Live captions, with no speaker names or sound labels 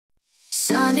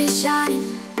is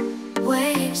shining,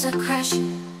 waves are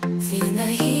crashing, feel the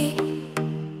heat,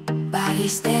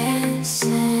 bodies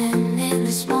dancing in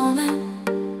this moment.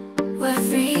 We're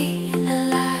free and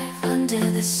alive under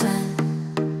the sun.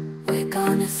 We're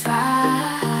gonna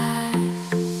thrive.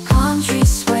 Palm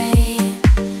trees swaying,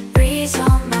 breeze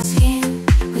on my skin.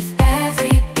 With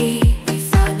every beat we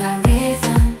found our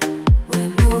rhythm. We're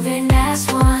moving as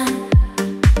one,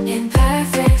 in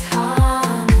perfect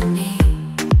harmony.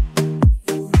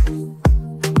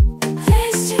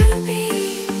 Place to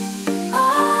be,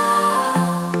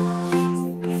 oh,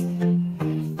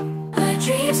 my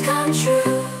dreams come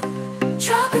true.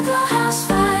 Tropical house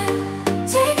vibe,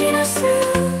 taking us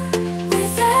through.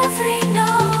 With every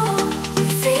note, we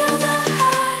feel the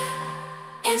high.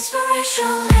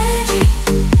 Inspirational energy,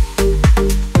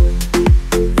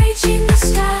 reaching the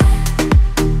sky.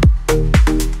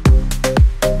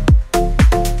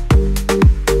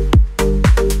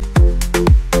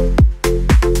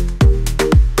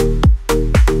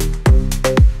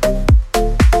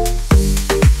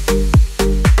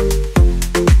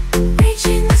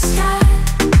 Reaching the sky.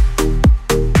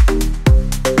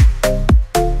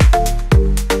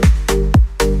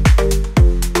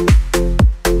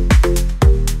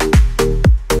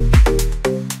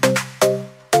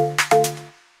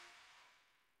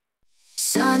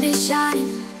 Sun is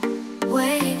shining,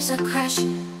 waves are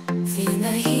crashing, feel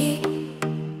the heat,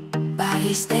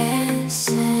 bodies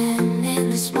dancing in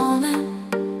this moment.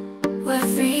 We're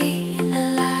free and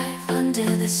alive under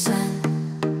the sun.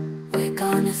 We're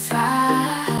gonna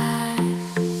thrive.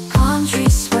 Palm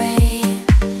trees swaying,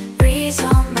 breeze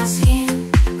on my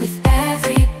skin. With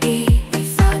every beat we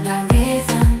found our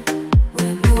rhythm.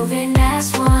 We're moving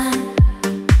as one,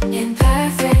 in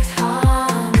perfect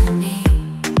harmony.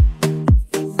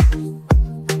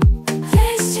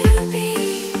 Place to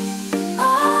be,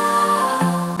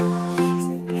 oh,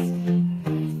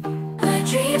 my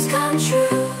dreams come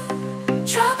true.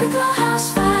 Tropical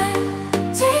house vibe,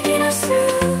 taking us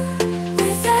through.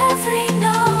 With every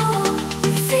note,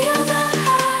 we feel the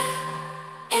high.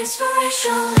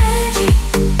 Inspirational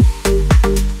energy.